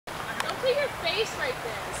face right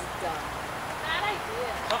there. This is dumb. Bad idea.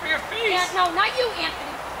 Cover your face. Yeah, no, not you,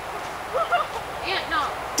 Anthony. No.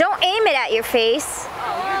 Don't aim it at your face.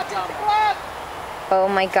 Oh, you're dumb. Oh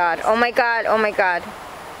my god. Oh my god. Oh my god.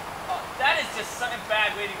 Oh, that is just something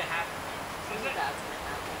bad waiting to happen. That's gonna happen.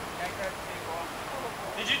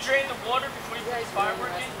 Did you drain the water before you put the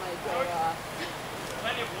firework in? George?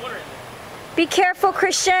 Plenty of water in there. Be careful,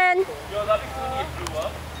 Christian. Yo, that'd be funny if you blew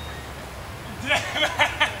up.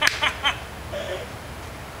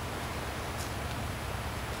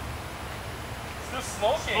 Still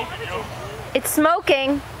smoking. It's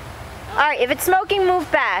smoking. Alright, if it's smoking,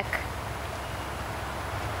 move back.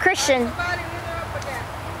 Christian.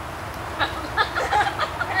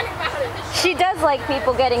 She does like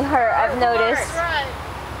people getting hurt, I've noticed. Right.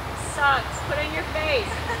 Sucks. Put it in your face.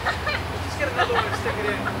 Just get another one and stick it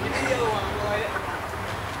in. Give me the other one. We'll light it.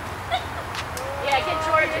 Yeah, get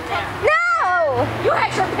George in there. No! You had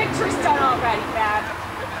your pictures done already, Fab.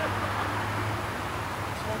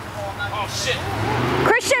 Oh shit.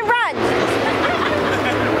 Christian, run!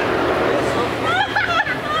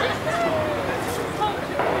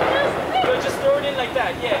 Yo, just throw it in like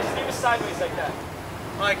that. Yeah, just leave it sideways like that.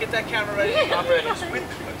 Alright, get that camera ready. I'm ready.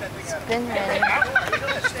 Spin ready.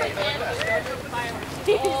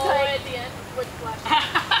 He's like at the end with flash.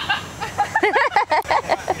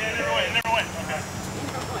 Yeah, it never went. Okay.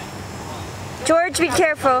 George, be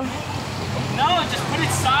careful. No, just put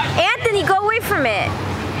it sideways. Anthony, go away from it.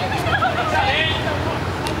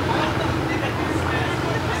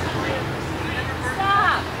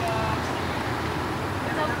 Stop.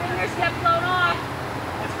 Some fingers kept blown off.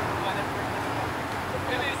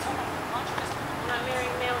 I'm not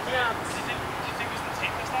marrying male jumps. Do you think it was the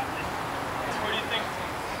tape that stopped it? What do you think?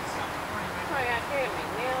 Oh, I got scared of me.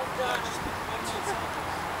 Male jumps.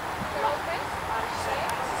 Okay,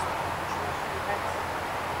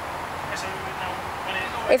 so now, when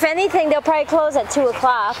it, If anything, they'll probably close at 2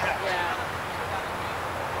 o'clock. Yeah.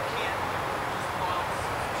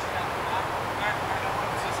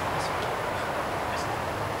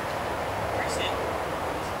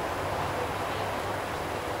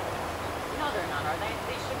 No, they're not, are they?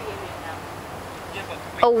 They should be aiming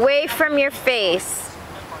now. Away from your face.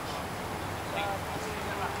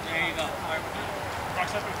 There you go.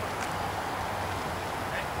 Rock's husband.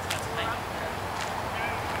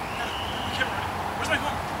 Where's my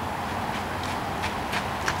phone?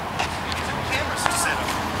 Camera's just set up.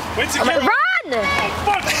 When's the camera? Run! Oh,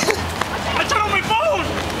 fuck! I turned on my phone!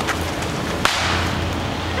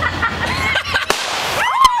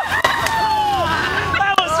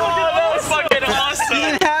 That was fucking awesome! You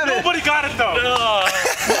didn't have it. Nobody got it though! Nobody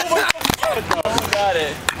got it though! Got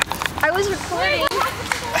it. I was recording.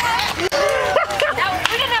 We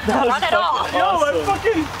didn't have to run at all. Yo,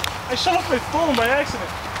 I shut off my phone by accident.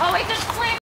 Oh, wait, just slam